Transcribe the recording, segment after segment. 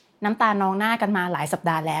น้ำตานองหน้ากันมาหลายสัป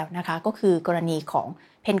ดาห์แล้วนะคะก็คือกรณีของ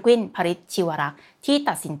เพนกวินพริชชิวรักษ์ที่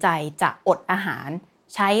ตัดสินใจจะอดอาหาร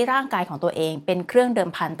ใช้ร่างกายของตัวเองเป็นเครื่องเดิม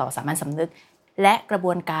พันต่อสามัญสำนึกและกระบ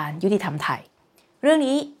วนการยุติธรรมไทยเรื่อง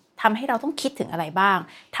นี้ทำให้เราต้องคิดถึงอะไรบ้าง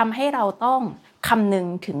ทำให้เราต้องคำนึง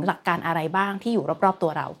ถึงหลักการอะไรบ้างที่อยู่รอบๆตั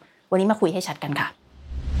วเราวันนี้มาคุยให้ชัดกันค่ะ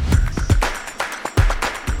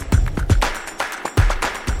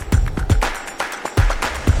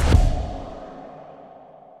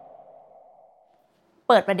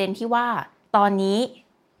เปิดประเด็นที่ว่าตอนนี้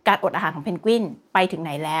การอดอาหารของเพนกวินไปถึงไห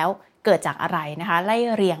นแล้วเกิดจากอะไรนะคะไล่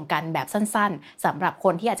เรียงกันแบบสั้นๆสำหรับค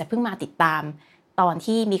นที่อาจจะเพิ่งมาติดตามตอน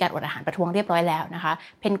ที่มีการอดอาหารประท้วงเรียบร้อยแล้วนะคะ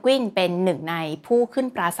เพนกวินเป็นหนึ่งในผู้ขึ้น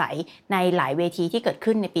ปราศัยในหลายเวทีที่เกิด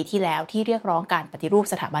ขึ้นในปีที่แล้วที่เรียกร้องการปฏิรูป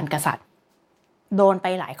สถาบันกษัตริย์โดนไป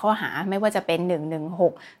หลายข้อหาไม่ว่าจะเป็น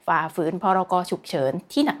116ฝ่าฝืนพรกฉุกเฉิน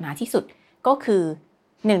ที่หนักหนาที่สุดก็คือ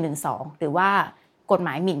112หรือว่ากฎหม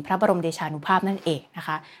ายหมิ่นพระบรมเดชานุภาพนั่นเองนะค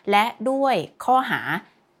ะและด้วยข้อหา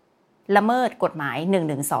ละเมิดกฎหมาย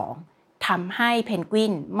112ทำให้เพนกวิ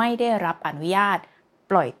นไม่ได้รับอนุญาต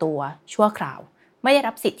ปล่อยตัวชั่วคราวไม่ได้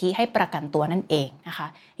รับสิทธิให้ประกันตัวนั่นเองนะคะ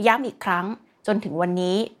ย้ำอีกครั้งจนถึงวัน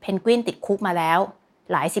นี้เพนกวินติดคุกมาแล้ว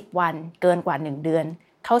หลาย10วันเกินกว่า1เดือน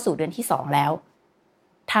เข้าสู่เดือนที่2แล้ว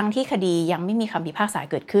ทั้งที่คดียังไม่มีคำพิพากษา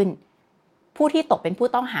เกิดขึ้นผู้ที่ตกเป็นผู้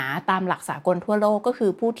ต้องหาตามหลักสากลทั่วโลกก็คื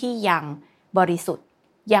อผู้ที่ยังบริสุทธิ์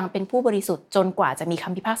ยังเป็นผู้บริสุทธิ์จนกว่าจะมีค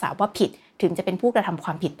ำพิพากษาว่าผิดถึงจะเป็นผู้กระทำคว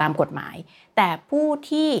ามผิดตามกฎหมายแต่ผู้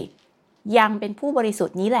ที่ยังเป็นผู้บริสุท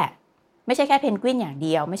ธิ์นี้แหละไม่ใช่แค่เพนกวินอย่างเ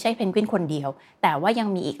ดียวไม่ใช่เพนกวินคนเดียวแต่ว่ายัง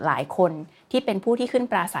มีอีกหลายคนที่เป็นผู้ที่ขึ้น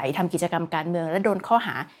ปราศัยทำกิจกรรมการเมืองและโดนข้อห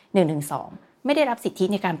า112ไม่ได้รับสิทธิ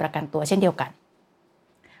ในการประกันตัวเช่นเดียวกัน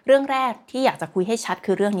เรื่องแรกที่อยากจะคุยให้ชัด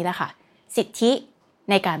คือเรื่องนี้แหละค่ะสิทธิ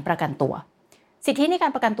ในการประกันตัวสิทธิในกา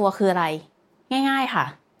รประกันตัวคืออะไรง่ายๆค่ะ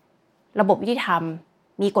ระบบยุติธรรม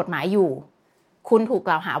มีกฎหมายอยู่คุณถูกก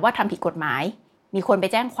ล่าวหาว่าทำผิดกฎหมายมีคนไป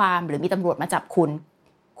แจ้งความหรือมีตำรวจมาจับคุณ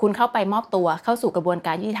เข้าไปมอบตัวเข้าสู่กระบวนก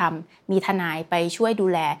ารยุติธรรมมีทนายไปช่วยดู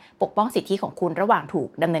แลปกป้องสิทธิของคุณระหว่างถูก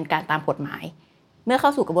ดำเนินการตามกฎหมายเมื่อเข้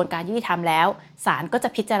าสู่กระบวนการยุติธรรมแล้วศาลก็จะ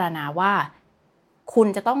พิจารณาว่าคุณ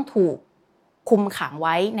จะต้องถูกคุมขังไ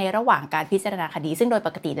ว้ในระหว่างการพิจารณาคดีซึ่งโดยป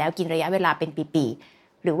กติแล้วกินระยะเวลาเป็นปี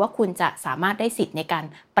ๆหรือว่าคุณจะสามารถได้สิทธิ์ในการ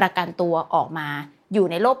ประกันตัวออกมาอยู่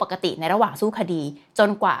ในโลกปกติในระหว่างสู้คดีจน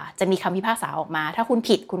กว่าจะมีคำพิพากษาออกมาถ้าคุณ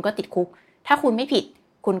ผิดคุณก็ติดคุกถ้าคุณไม่ผิด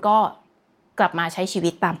คุณก็กลับมาใช้ชีวิ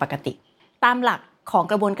ตตามปกติตามหลักของ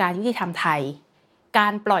กระบวนการยุติธรรมไทยกา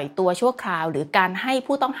รปล่อยตัวชั่วคราวหรือการให้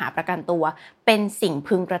ผู้ต้องหาประกันตัวเป็นสิ่ง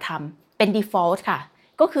พึงกระทำเป็น default ค่ะ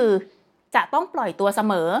ก็คือจะต้องปล่อยตัวเส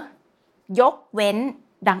มอยกเว้น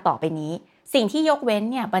ดังต่อไปนี้สิ่งที่ยกเว้น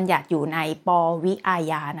เนี่ยบัญญัติอยู่ในปวิอา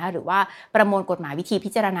ญานะหรือว่าประมวลกฎหมายวิธีพิ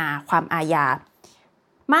จารณาความอาญา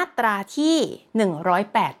มาตราที่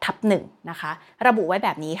108/1นะคะระบุไว้แบ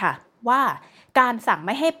บนี้ค่ะว่าการสั่งไ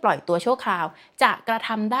ม่ให้ปล่อยตัวชั่วคราวจะกระท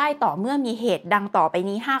ำได้ต่อเมื่อมีเหตุดังต่อไป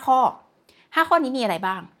นี้5ข้อนี้มีอะไร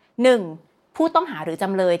บ้าง 1. ผู้ต้องหาหรือจ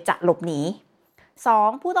ำเลยจะหลบหนี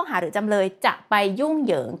 2. ผู้ต้องหาหรือจำเลยจะไปยุ่งเ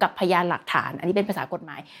หยิงกับพยานหลักฐานอันนี้เป็นภาษากฎห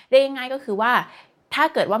มายเรียกง่ายๆก็คือว่าถ้า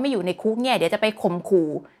เกิดว่าไม่อยู่ในคุกเนี่ยเดี๋ยวจะไปข่มขู่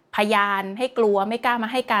พยานให้กลัวไม่กล้ามา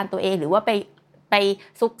ให้การตัวเองหรือว่าไป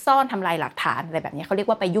ซุกซ่อนทำลายหลักฐานอะไรแบบนี้เขาเรียก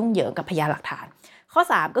ว่าไปยุ่งเหยิงกับพยานหลักฐานข้อ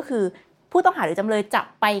3ก็คือผู้ต้องหาหรือจำเลยจะ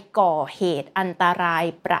ไปก่อเหตุอันตราย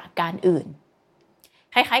ประการอื่น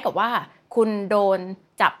คล้ายๆกับว่าคุณโดน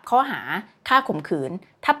จับข้อหาฆ่าข่มขืน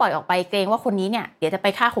ถ้าปล่อยออกไปเกรงว่าคนนี้เนี่ยเดี๋ยวจะไป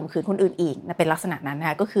ฆ่าข่มขืนคนอื่นอีกเป็นลักษณะนั้นนะ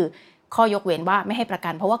คะก็คือข้อยกเว้นว่าไม่ให้ประกั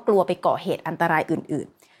นเพราะว่ากลัวไปก่อเหตุอันตรายอื่น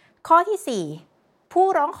ๆข้อที่4ผู้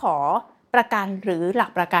ร้องขอประกันหรือหลั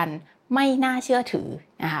กประกันไม่น่าเชื่อถือ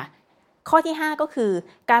นะคะข้อที่5ก็คือ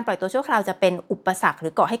การปล่อยตัวชั่วคราวจะเป็นอุปสรรคหรื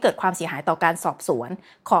อก่อให้เกิดความเสียหายต่อการสอบสวน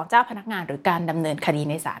ของเจ้าพนักงานหรือการดำเนินคดี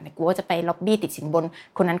ในศาลกูว่าจะไปล็อบบี้ติดสินบน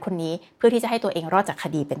คนนั้นคนนี้เพื่อที่จะให้ตัวเองรอดจากค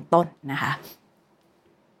ดีเป็นต้นนะคะ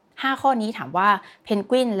5ข้อนี้ถามว่าเพน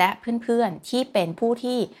กวินและเพื่อนๆที่เป็นผู้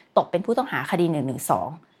ที่ตกเป็นผู้ต้องหาคดี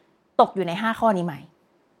112ตกอยู่ใน5ข้อนี้ไหม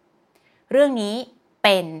เรื่องนี้เ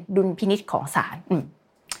ป็นดุลพินิจของศาล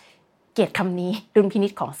เกลียดคำนี้ดุลพินิ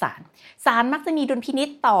จของศาลมักจะมีดุลพินิจ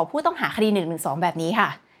ต่อผู้ต้องหาคดี112แบบนี้ค่ะ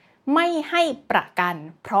ไม่ให้ประกัน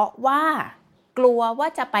เพราะว่ากลัวว่า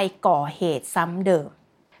จะไปก่อเหตุซ้ำเ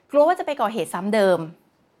ดิม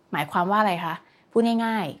หมายความว่าอะไรคะพูด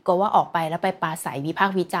ง่ายๆกลัวว่าออกไปแล้วไปปราศัยวิพา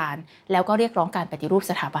กษ์วิจารณ์แล้วก็เรียกร้องการปฏิรูป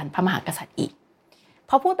สถาบันพระมหากษัตริย์อีก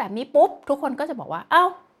พอพูดแบบนี้ปุ๊บทุกคนก็จะบอกว่า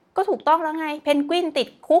ก็ถูกต้องแล้วไงเพนกวินติด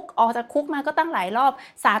คุกออกจากคุกมาก็ตั้งหลายรอบ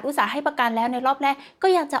ศาลอุตส่าห์ให้ประกันแล้วในรอบแรกก็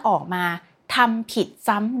ยังจะออกมาทำผิด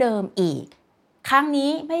ซ้ำเดิมอีกครั้งนี้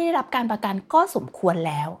ไม่ได้รับการประกันก็สมควรแ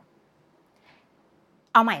ล้ว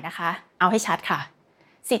เอาใหม่นะคะเอาให้ชัดค่ะ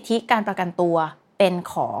สิทธิการประกันตัวเป็น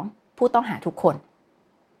ของผู้ต้องหาทุกคน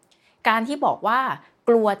การที่บอกว่า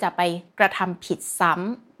กลัวจะไปกระทำผิดซ้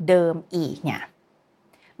ำเดิมอีกเนี่ย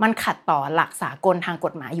มันขัดต่อหลักสากลทางก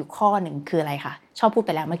ฎหมายอยู่ข้อหนึ่งคืออะไรคะชอบพูดไ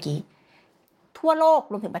ปแล้วเมื่อกี้ทั่วโลก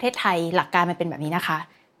รวมถึงประเทศไทยหลักการมันเป็นแบบนี้นะคะ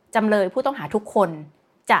จำเลยผู้ต้องหาทุกคน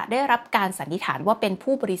จะได้รับการสันนิษฐานว่าเป็น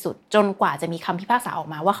ผู้บริสุทธิ์จนกว่าจะมีคำพิพากษาออก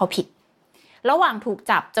มาว่าเขาผิดระหว่างถูก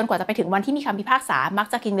จับจนกว่าจะไปถึงวันที่มีคำพิพากษามัก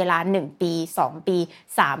จะกินเวลา1ปี2ปี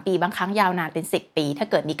3ปีบางครั้งยาวนานเป็น10ปีถ้า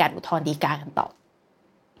เกิดมีการอุทธรณ์ฎีกากันต่อ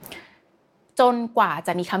จนกว่าจ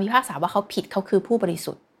ะมีคำพิพากษาว่าเขาผิดเขาคือผู้บริ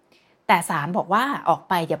สุทธิ์แต่ศาลบอกว่าออก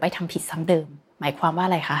ไปอย่าไปทำผิดซ้ำเดิมหมายความว่าอ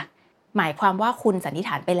ะไรคะหมายความว่าคุณสันนิษฐ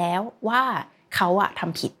านไปแล้วว่าเขาท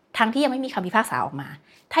ำผิดทั้งที่ยังไม่มีคำพิพากษาออกมา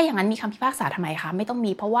ถ้าอย่างนั้นมีคำพิพากษาทำไมคะไม่ต้อง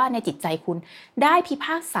มีเพราะว่าในจิตใจคุณได้พิพ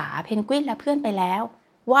ากษาเพนกวินและเพื่อนไปแล้ว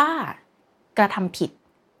ว่ากระทำผิด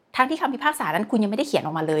ทั้งที่คำพิพากษานั้นคุณยังไม่ได้เขียนอ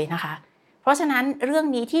อกมาเลยนะคะเพราะฉะนั้นเรื่อง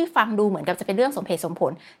นี้ที่ฟังดูเหมือนกับจะเป็นเรื่องสมเหตุสมผ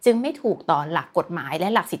ลจึงไม่ถูกต่อหลักกฎหมายและ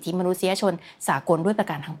หลักสิทธิมนุษยชนสากลด้วยประ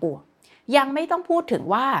การทั้งปวงยังไม่ต้องพูดถึง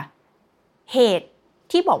ว่าเหตุ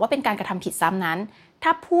ที่บอกว่าเป็นการกระทำผิดซ้ำนั้นถ้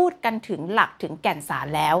าพูดกันถึงหลักถึงแก่นสาร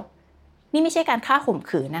แล้วนี่ไม่ใช่การฆ่าข่ม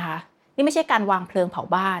ขืนนะคะนี่ไม่ใช่การวางเพลิงเผา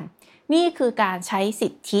บ้านนี่คือการใช้สิ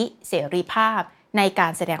ทธิเสรีภาพในกา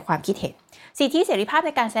รแสดงความคิดเห็นสิทธิเสรีภาพใ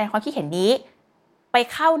นการแสดงความคิดเห็นนี้ไป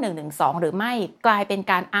เข้า112หรือไม่กลายเป็น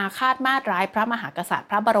การอาฆาตมาตร้ายพระมหากษัตริย์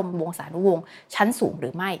พระบรมวงศานุวงศ์ชั้นสูงหรื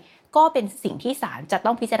อไม่ก็เป็นสิ่งที่ศาลจะต้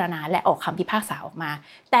องพิจารณาและออกคำพิพากษาออกมา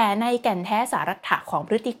แต่ในแก่นแท้สาระของพ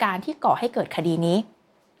ฤติการที่ก่อให้เกิดคดีนี้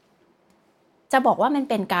จะบอกว่ามัน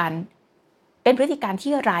เป็นพฤติการ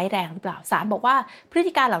ที่ร้ายแรงหรือเปล่าศาลบอกว่าพฤ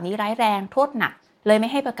ติการเหล่านี้ร้ายแรงโทษหนักเลยไม่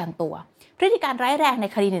ให้ประกันตัวพฤติการร้ายแรงใน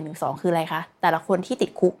คดี112คืออะไรคะแต่ละคนที่ติ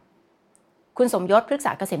ดคุกคุณสมยศพฤกษ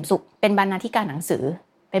าเกษมสุขเป็นบรรณาธิการหนังสือ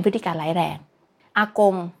เป็นพฤติการร้ายแรงอาก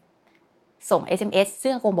งส่ง SMS ซึ่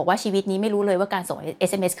งอากงบอกว่าชีวิตนี้ไม่รู้เลยว่าการส่ง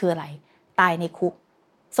SMS คืออะไรตายในคุก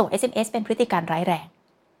ส่ง SMS เป็นพฤติการร้ายแรง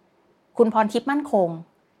คุณพรทิพย์มั่นคง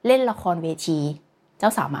เล่นละครเวทีเจ้า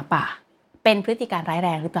สาวหมาป่าเป็นพฤติการร้ายแร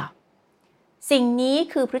งหรือเปล่าสิ่งนี้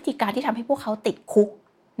คือพฤติการที่ทำให้พวกเขาติดคุก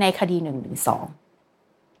ในคดี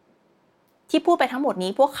112ที่พูดไปทั้งหมด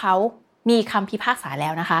นี้พวกเขามีคำพิพากษาแล้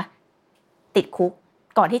วนะคะติดคุก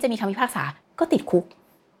ก่อนที่จะมีคำพิพากษาก็ติดคุก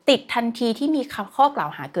ติดทันทีที่มีข้อกล่า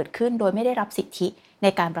วหาเกิดขึ้นโดยไม่ได้รับสิทธิใน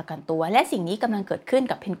การประกันตัวและสิ่งนี้กำลังเกิดขึ้น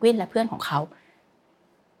กับเพนกวินและเพื่อนของเขา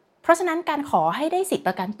เพราะฉะนั้นการขอให้ได้สิทธิป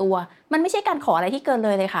ระกันตัวมันไม่ใช่การขออะไรที่เกินเล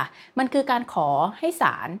ยค่ะมันคือการขอให้ศ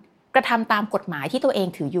าลกระทำตามกฎหมายที่ตัวเอง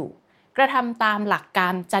ถืออยู่กระทำตามหลักกา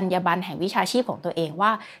รจรรยาบรรณแห่งวิชาชีพของตัวเองว่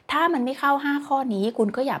าถ้ามันไม่เข้า5ข้อนี้คุณ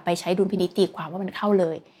ก็อย่าไปใช้ดุลพินิจตีความว่ามันเข้าเล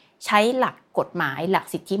ยใช้หลักกฎหมายหลัก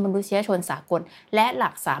สิทธิมนุษยชนสากลและหลั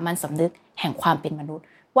กสามัญสำนึกแห่งความเป็นมนุษย์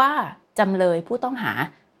ว่าจำเลยผู้ต้องหา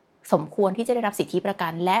สมควรที่จะได้รับสิทธิประกั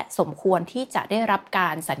นและสมควรที่จะได้รับกา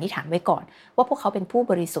รสันนิษฐานไว้ก่อนว่าพวกเขาเป็นผู้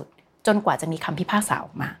บริสุทธิ์จนกว่าจะมีคำพิพากษาอ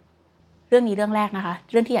อกมาเรื่องนี้เรื่องแรกนะคะ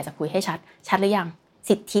เรื่องที่อยากจะคุยให้ชัดหรือยัง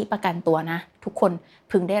สิทธิประกันตัวนะทุกคน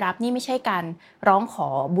พึงได้รับนี่ไม่ใช่การร้องขอ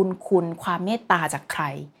บุญคุณความเมตตาจากใคร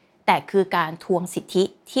แต่คือการทวงสิทธิ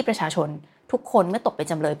ที่ประชาชนทุกคนเมื่อตกเป็น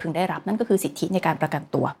จำเลยพึงได้รับนั่นก็คือสิทธิในการประกัน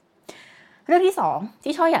ตัวเรื่องที่2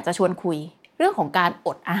ที่ช่ออยากจะชวนคุยเรื่องของการอ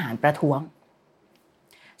ดอาหารประท้วง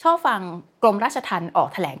ช่อฟังกรมราชทัณฑ์ออก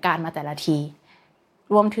แถลงการณ์มาแต่ละที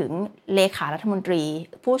รวมถึงเลขารัฐมนตรี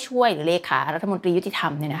ผู้ช่วยหรือเลขารัฐมนตรียุติธรร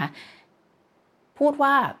มเนี่ยนะคะพูดว่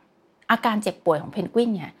าอาการเจ็บป่วยของเพนกวิน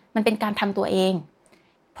เนี่ยมันเป็นการทำตัวเอง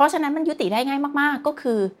เพราะฉะนั้นมันยุติได้ง่ายมากๆก็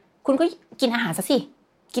คือคุณก็กินอาหารซะสิ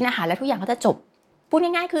กินอาหารแล้วทุกอย่างก็จะจบพูด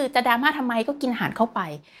ง่ายๆคือจะดราม่าทำไมก็กินอาหารเข้าไป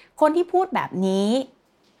คนที่พูดแบบนี้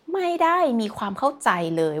ไม่ได้มีความเข้าใจ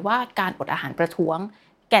เลยว่าการอดอาหารประท้วง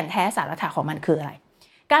แก่นแท้สาระของมันคืออะไร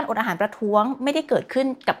การอดอาหารประท้วงไม่ได้เกิดขึ้น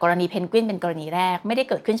กับกรณีเพนกวินเป็นกรณีแรกไม่ได้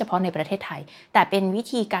เกิดขึ้นเฉพาะในประเทศไทยแต่เป็นวิ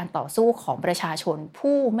ธีการต่อสู้ของประชาชน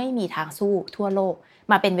ผู้ไม่มีทางสู้ทั่วโลก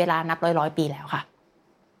มาเป็นเวลานับร้อยปีแล้วค่ะ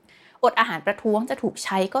อดอาหารประท้วงจะถูกใ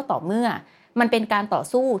ช้ก็ต่อเมื่อมันเป็นการต่อ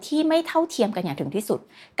สู้ที่ไม่เท่าเทียมกันอย่างถึงที่สุด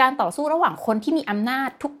การต่อสู้ระหว่างคนที่มีอำนาจ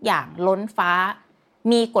ทุกอย่างล้นฟ้า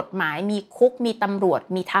มีกฎหมายมีคุกมีตำรวจ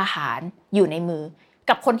มีทหารอยู่ในมือ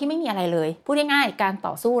กับคนที่ไม่มีอะไรเลยพูดง่ายๆการ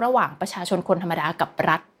ต่อสู้ระหว่างประชาชนคนธรรมดากับ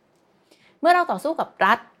รัฐเมื่อเราต่อสู้กับ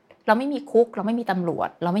รัฐเราไม่มีคุกเราไม่มีตำรวจ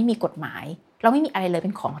เราไม่มีกฎหมายเราไม่มีอะไรเลยเ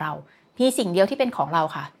ป็นของเรามีสิ่งเดียวที่เป็นของเรา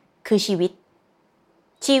ค่ะคือชีวิต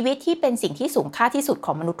ที่เป็นสิ่งที่สูงค่าที่สุดข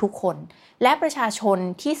องมนุษย์ทุกคนและประชาชน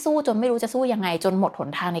ที่สู้จนไม่รู้จะสู้ยังไงจนหมดหน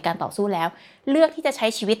ทางในการต่อสู้แล้วเลือกที่จะใช้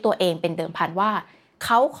ชีวิตตัวเองเป็นเดิมพันว่าเข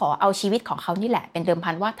าขอเอาชีวิตของเขานี่แหละเป็นเดิม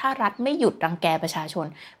พันว่าถ้ารัฐไม่หยุดรังแกประชาชน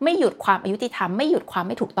ไม่หยุดความอยุติธรรมไม่หยุดความไ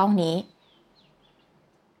ม่ถูกต้องนี้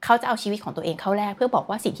เขาจะเอาชีวิตของตัวเองเข้าแลกเพื่อบอก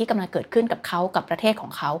ว่าสิ่งที่กำลังเกิดขึ้นกับเขากับประเทศขอ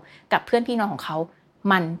งเขากับเพื่อนพี่น้องของเขา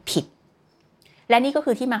มันผิดและนี่ก็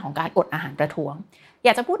คือที่มาของการอดอาหารประท้วงอย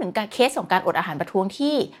ากจะพูดถึงการเคสของการอดอาหารประท้วง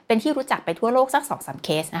ที่เป็นที่รู้จักไปทั่วโลกสัก 2-3 เค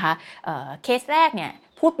สนะคะเคสแรกเนี่ย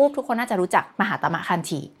พูดปุ๊บทุกคนน่าจะรู้จักมหาตมะคัน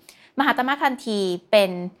ธีเป็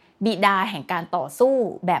นบิดาแห่งการต่อสู้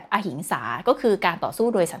แบบอหิงสาก็คือการต่อสู้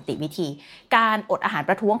โดยสันติวิธีการอดอาหาร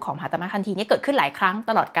ประท้วงของมหาตมะคันธีนี้เกิดขึ้นหลายครั้ง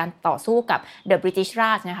ตลอดการต่อสู้กับ The British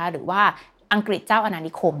Raj นะคะหรือว่าอังกฤษเจ้าอาณา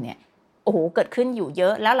นิคมเนี่ยโอ้โหเกิดขึ้นอยู่เยอ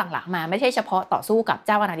ะแล้วหลังๆมาไม่ใช่เฉพาะต่อสู้กับเ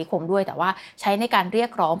จ้าอาณานิคมด้วยแต่ว่าใช้ในการเรีย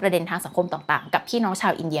กร้องประเด็นทางสังคมต่างๆกับพี่น้องชา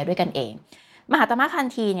วอินเดียด้วยกันเองมหาตมะคัน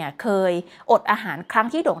ธีเนี่ยเคยอดอาหารครั้ง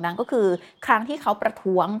ที่โด่งดังก็คือครั้งที่เขาประ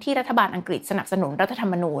ท้วงที่รัฐบาลอังกฤษสนับสนุนรัฐธร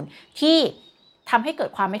รมนูญที่ทำให้เกิด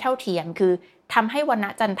ความไม่เท่าเทียมคือทำให้วรรณะ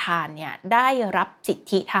จันทานเนี่ยได้รับสิท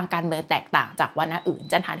ธิทางการเมืองแตกต่างจากวรรณะอื่น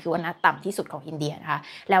จันทานคือวรรณะต่ำที่สุดของอินเดียนะคะ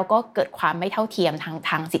แล้วก็เกิดความไม่เท่าเทียม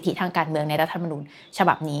ทางสิทธิทางการเมืองในรัฐธรรมนูญฉ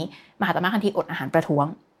บับนี้มหาตมะคันธีอดอาหารประท้วง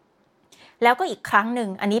แล้วก็อีกครั้งหนึ่ง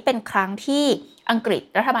อันนี้เป็นครั้งที่อังกฤษ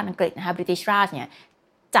รัฐบาลอังกฤษนะคะ British Raj เนี่ย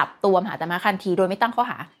จับตัวมหาตมะคันธีโดยไม่ตั้งข้อ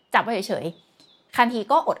หาจับไว้เฉยๆคันธี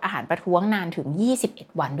ก็อดอาหารประท้วงนานถึง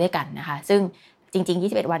21วันด้วยกันนะคะซึ่งจริงๆ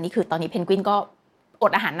21วันนี้คือตอนนี้เพนกวินก็อ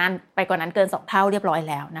ดอาหารนานไปกว่านั้นเกิน2เท่าเรียบร้อย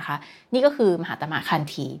แล้วนะคะนี่ก็คือมหาตมะคัน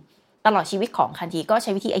ธีตลอดชีวิตของคันธีก็ใ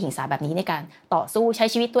ช้วิธีอหิงสาแบบนี้ในการต่อสู้ใช้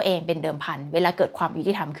ชีวิตตัวเองเป็นเดิมพันเวลาเกิดความยุ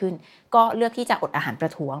ติธรรมขึ้นก็เลือกที่จะอดอาหารปร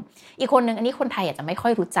ะท้วงอีกคนนึงอันนี้คนไทยอาจจะไม่ค่อ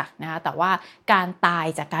ยรู้จักนะคะแต่ว่าการตาย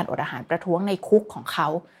จากการอดอาหารประท้วงในคุกของเขา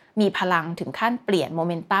มีพลังถึงขั้นเปลี่ยนโมเ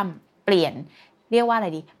มนตัมเปลี่ยนเรียกว่าอะไร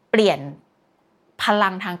ดีเปลี่ยนพลั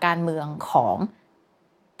งทางการเมืองของ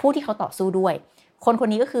ผู้ที่เขาต่อสู้ด้วยคน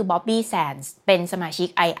นี้ก็คือบ๊อบบี้แซนส์เป็นสมาชิก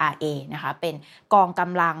IRA นะคะเป็นกองก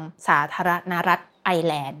ำลังสาธารณรัฐไอร์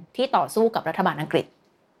แลนด์ที่ต่อสู้กับรัฐบาลอังกฤษ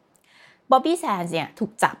บ๊อบบี้แซนส์เนี่ยถู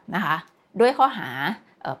กจับนะคะด้วยข้อหา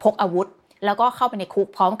พกอาวุธแล้วก็เข้าไปในคุก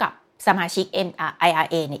พร้อมกับสมาชิก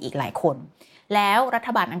IRA เนี่ยอีกหลายคนแล้วรัฐ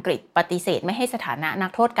บาลอังกฤษปฏิเสธไม่ให้สถานะนั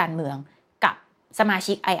กโทษการเมืองกับสมา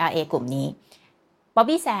ชิก IRA กลุ่มนี้บ๊อบ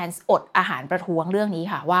บี้แซนส์อดอาหารประท้วงเรื่องนี้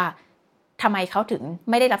ค่ะว่าทำไมเขาถึง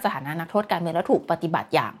ไม่ได้รับสถานะนักโทษการเมืองแล้วถูกปฏิบัติ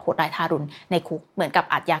อย่างโหดร้ายทารุณในคุกเหมือนกับ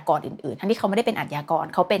อาชญากรอื่นๆทั้งที่เขาไม่ได้เป็นอาชญากร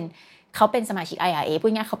เขาเป็นสมาชิก IRA พู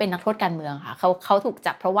ดง่ายๆเขาเป็นนักโทษการเมืองค่ะเขาถูก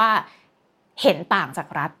จับเพราะว่าเห็นต่างจาก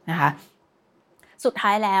รัฐนะคะสุดท้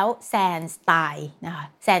ายแล้วแซนส์ตายนะคะ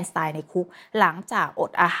แซนส์ตายในคุกหลังจากอ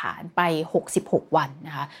ดอาหารไป66วันน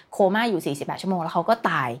ะคะโคม่าอยู่48ชั่วโมงแล้วเขาก็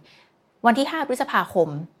ตายวันที่5พฤษภาคม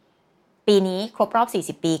ปีนี้ครบรอบ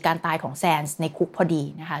40ปีการตายของแซนส์ในคุกพอดี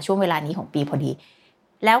นะคะช่วงเวลานี้ของปีพอดี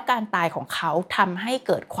แล้วการตายของเขาทำให้เ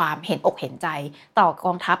กิดความเห็นอกเห็นใจต่อก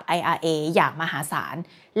องทัพ IRA อย่างมหาศาล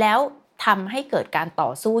แล้วทำให้เกิดการต่อ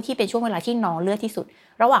สู้ที่เป็นช่วงเวลาที่นองเลือดที่สุด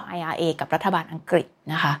ระหว่าง IRA กับรัฐบาลอังกฤษ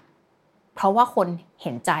นะคะเพราะว่าคนเ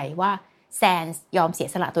ห็นใจว่าแซนส์ยอมเสีย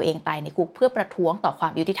สละตัวเองตายในคุกเพื่อประท้วงต่อควา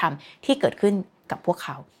มยุติธรรมที่เกิดขึ้นกับพวกเข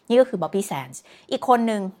านี่ก็คือบ๊อบบี้แซนส์อีกคน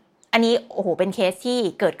นึงอันนี้โอ้โหเป็นเคสที่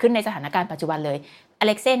เกิดขึ้นในสถานการณ์ปัจจุบันเลยอเ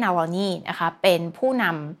ล็กเซย์ นาวาลนีนะคะเป็นผู้น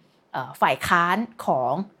ำฝ่ายค้านขอ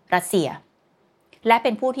งรัสเซียและเ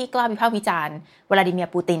ป็นผู้ที่กล้าวิพากษ์วิจารณ์วลาดิเมีย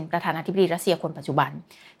ร์ปูตินประธานาธิบดีรัสเซียคนปัจจุบัน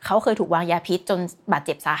เขาเคยถูกวางยาพิษจนบาดเ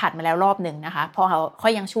จ็บสาหัสมาแล้วรอบหนึ่งนะคะพอเขา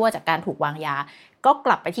ยังชั่วจากการถูกวางยาก็ก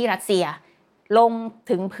ลับไปที่รัสเซียลง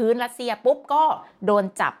ถึงพื้นรัสเซียปุ๊บก็โดน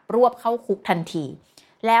จับรวบเข้าคุกทันที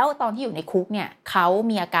แล้วตอนที่อยู่ในคุกเนี่ยเขา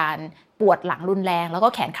มีอาการปวดหลังรุนแรงแล้วก็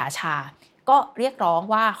แขนขาชาก็เรียกร้อง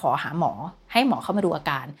ว่าขอหาหมอให้หมอเข้ามาดูอา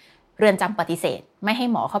การเรือนจำปฏิเสธไม่ให้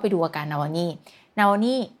หมอเข้าไปดูอาการนาวานี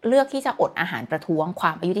เลือกที่จะอดอาหารประท้วงคว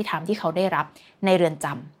ามอายุติธรรมที่เขาได้รับในเรือนจ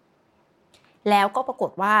ำแล้วก็ปราก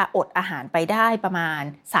ฏว่าอดอาหารไปได้ประมาณ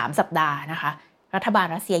3สัปดาห์นะคะรัฐบาล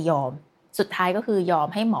รัสเซียยอมสุดท้ายก็คือยอม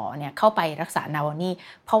ให้หมอเนี่ยเข้าไปรักษานาวานี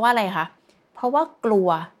เพราะว่าอะไรคะเพราะว่ากลัว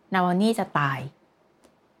นาวานีจะตาย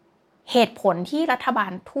เหตุผลที่รัฐบา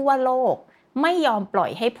ลทั่วโลกไม่ยอมปล่อ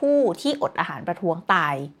ยให้ผู้ที่อดอาหารประท้วงตา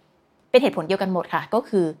ยเป็นเหตุผลเดียวกันหมดค่ะก็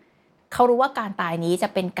คือเขารู้ว่าการตายนี้จะ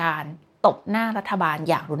เป็นการตบหน้ารัฐบาล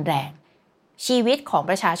อย่างรุนแรงชีวิตของ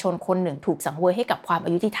ประชาชนคนหนึ่งถูกสังเวยให้กับความอ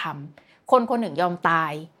ายุติธรรมคนหนึ่งยอมตา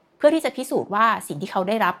ยเพื่อที่จะพิสูจน์ว่าสิ่งที่เขา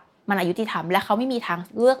ได้รับมันอายุติธรรมและเขาไม่มีทาง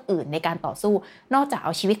เลือกอื่นในการต่อสู้นอกจากเอ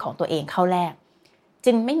าชีวิตของตัวเองเข้าแลก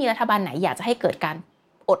จึงไม่มีรัฐบาลไหนอยากจะให้เกิดการ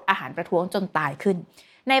อดอาหารประท้วงจนตายขึ้น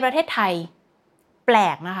ในประเทศไทยแปล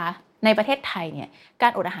กนะคะในประเทศไทยเนี่ยกา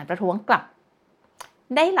รอดอาหารประท้วงกลับ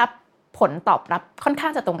ได้รับผลตอบรับค่อนข้า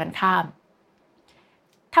งจะตรงกันข้าม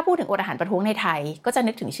ถ้าพูดถึงอดอาหารประท้วงในไทยก็จะ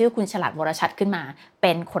นึกถึงชื่อคุณฉลาดวรชัดขึ้นมาเ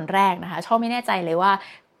ป็นคนแรกนะคะชอบไม่แน่ใจเลยว่า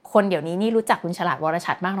คนเดี๋ยวนี้นี่รู้จักคุณฉลาดวร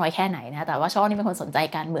ชัดมากน้อยแค่ไหนนะแต่ว่าช่อนี่เป็นคนสนใจ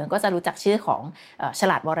การเมืองก็จะรู้จักชื่อของฉ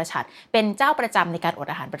ลาดวรชัดเป็นเจ้าประจำในการอด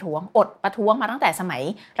อาหารประท้วงมาตั้งแต่สมัย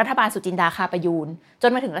รัฐบาลสุจินดาคาประยูรจ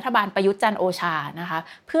นมาถึงรัฐบาลประยุทธ์จันทร์โอชานะคะ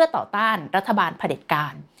เพื่อต่อต้านรัฐบาลเผด็จกา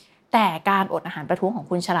รแต่การอดอาหารประท้วงของ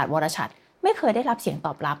คุณฉลาดวรชัดไม่เคยได้รับเสียงต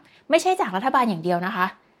อบรับไม่ใช่จากรัฐบาลอย่างเดียวนะคะ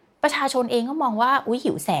ประชาชนเองก็มองว่าอุ๊ย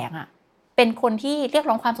หิวแสงอ่ะเป็นคนที่เรียก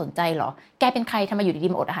ร้องความสนใจเหรอแกเป็นใครทำไมอยู่ดี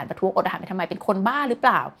ๆมาอดอาหารประท้วงอดอาหารไปทำไมเป็นคนบ้าหรือเป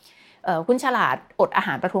ล่าคุณฉลาดอดอาห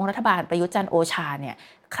ารประท้วงรัฐบาลประยุทธ์จันทร์โอชาเนี่ย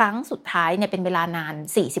ครั้งสุดท้ายเนี่ยเป็นเวลานาน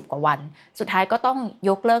40กว่าวันสุดท้ายก็ต้อง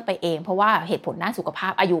ยกเลิกไปเองเพราะว่าเหตุผลด้านสุขภา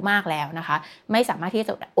พอายุมากแล้วนะคะไม่สามารถที่จ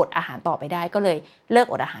ะอดอาหารต่อไปได้ก็เลยเลิก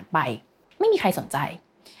อดอาหารไปไม่มีใครสนใจ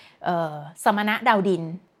สมณะดาวดิน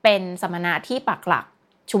เป็นสมณะที่ปักหลัก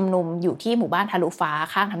ชุมนุมอยู่ที่หมู่บ้านทะลุฟ้า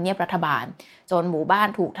ข้างทำเนียบรัฐบาลจนหมู่บ้าน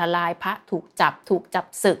ถูกทลายพระถูกจับ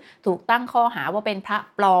ศึกถูกตั้งข้อหาว่าเป็นพระ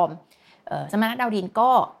ปลอมสมณะดาวดินก็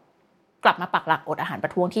กลับมาปักหลักอดอาหารปร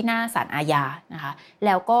ะท้วงที่หน้าศาลอาญานะคะแ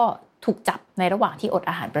ล้วก็ถูกจับในระหว่างที่อด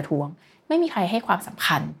อาหารประท้วงไม่มีใครให้ความสำ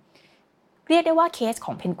คัญเรียกได้ว่าเคสข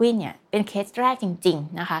องเพนกวินเนี่ยเป็นเคสแรกจริง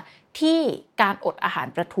ๆนะคะที่การอดอาหาร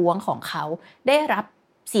ประท้วงของเขาได้รับ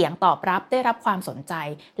เสียงตอบรับได้รับความสนใจ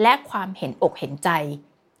และความเห็นอกเห็นใจ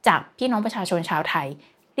จากพี่น้องประชาชนชาวไทย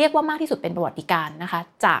เรียกว่ามากที่สุดเป็นประวัติการณ์นะคะ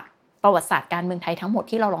จากประวัติศาสตร์การเมืองไทยทั้งหมด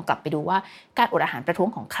ที่เราลองกลับไปดูว่าการอดอาหารประท้วง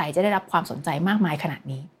ของใครจะได้รับความสนใจมากมายขนาด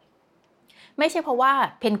นี้ไม่ใช่เพราะว่า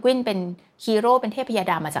เพนกวินเป็นฮีโร่เป็นเทพย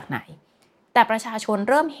ดามาจากไหนแต่ประชาชน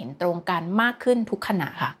เริ่มเห็นตรงกันมากขึ้นทุกขณะ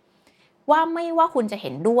ค่ะว่าไม่ว่าคุณจะเห็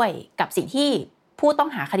นด้วยกับสิ่งที่ผู้ต้อง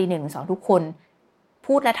หาคดี112ทุกคน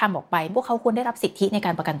พูดและทำออกไปพวกเขาควรได้รับสิทธิในก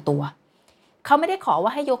ารประกันตัวเขาไม่ได้ขอว่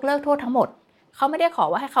าให้ยกเลิกโทษทั้งหมดเขาไม่ได้ขอ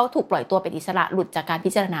ว่าให้เขาถูกปล่อยตัวเป็นอิสระหลุดจากการพิ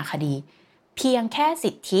จารณาคดีเพียงแค่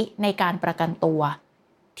สิทธิในการประกันตัว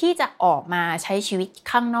ที่จะออกมาใช้ชีวิต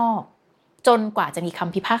ข้างนอกจนกว่าจะมีค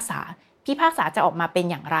ำพิพากษาจะออกมาเป็น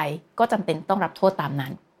อย่างไรก็จำเป็นต้องรับโทษตามนั้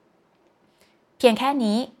นเพียงแค่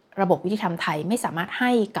นี้ระบบยุติธรรมไทยไม่สามารถใ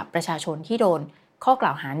ห้กับประชาชนที่โดนข้อกล่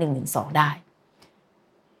าวหา112ได้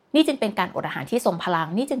นี่จึงเป็นการอดอาหารที่ทรงพลัง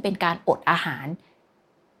นี่จึงเป็นการอดอาหาร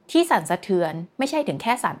ที่สั่นสะเทือนไม่ใช่ถึงแ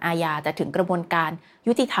ค่ศาลอาญาแต่ถึงกระบวนการ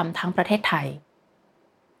ยุติธรรมทั้งประเทศไทย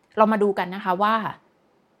เรามาดูกันนะคะว่า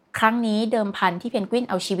ครั้งนี้เดิมพันที่เพนกวิน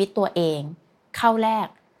เอาชีวิตตัวเองเข้าแลก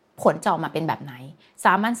ผลจะออกมาเป็นแบบไหนส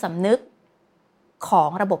ามัญสำนึกของ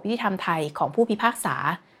ระบบยุติธรรมไทยของผู้พิพากษา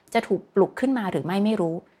จะถูกปลุกขึ้นมาหรือไม่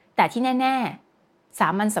รู้แต่ที่แน่ๆสา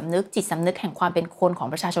มัญสำนึกจิตสำนึกแห่งความเป็นคนของ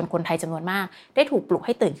ประชาชนคนไทยจำนวนมากได้ถูกปลุกใ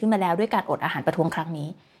ห้ตื่นขึ้นมาแล้วด้วยการอดอาหารประท้วงครั้งนี้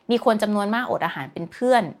มีคนจำนวนมากอดอาหารเป็นเ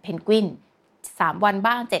พื่อนเพนกวิน3วัน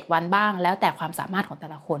บ้าง7วันบ้างแล้วแต่ความสามารถของแต่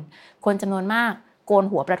ละคนจำนวนมากโกน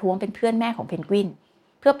หัวประท้วงเป็นเพื่อนแม่ของเพนกวิน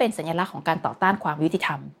เพื่อเป็นสัญลักษณ์ของการต่อต้านความยุติธ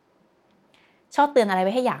รรมชอบเตือนอะไรไ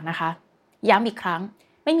ว้ให้อย่างนะคะย้ำอีกครั้ง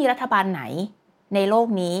ไม่มีรัฐบาลไหนในโลก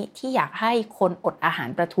นี้ที่อยากให้คนอดอาหาร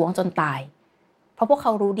ประท้วงจนตายเพราะพวกเข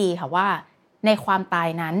ารู้ดีค่ะว่าในความตาย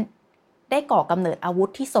นั้นได้ก่อกำเนิดอาวุธ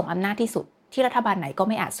ที่ทรงอำนาจที่สุดที่รัฐบาลไหนก็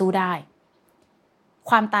ไม่อาจสู้ได้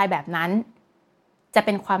ความตายแบบนั้นจะเ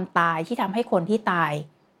ป็นความตายที่ทำให้คนที่ตาย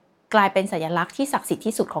กลายเป็นสัญลักษณ์ที่ศักดิ์สิทธิ์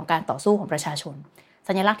ที่สุดของการต่อสู้ของประชาชน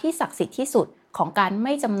สัญลักษณ์ที่ศักดิ์สิทธิ์ที่สุดของการไ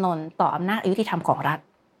ม่จำนนต่ออำนาจยุติธรรมของรัฐ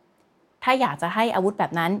ถ้าอยากจะให้อาวุธแบ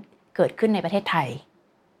บนั้นเกิดขึ้นในประเทศไทย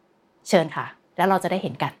เชิญค่ะแล้วเราจะได้เ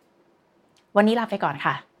ห็นกันวันนี้ลาไปก่อน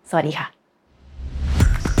ค่ะสวัสดีค่ะ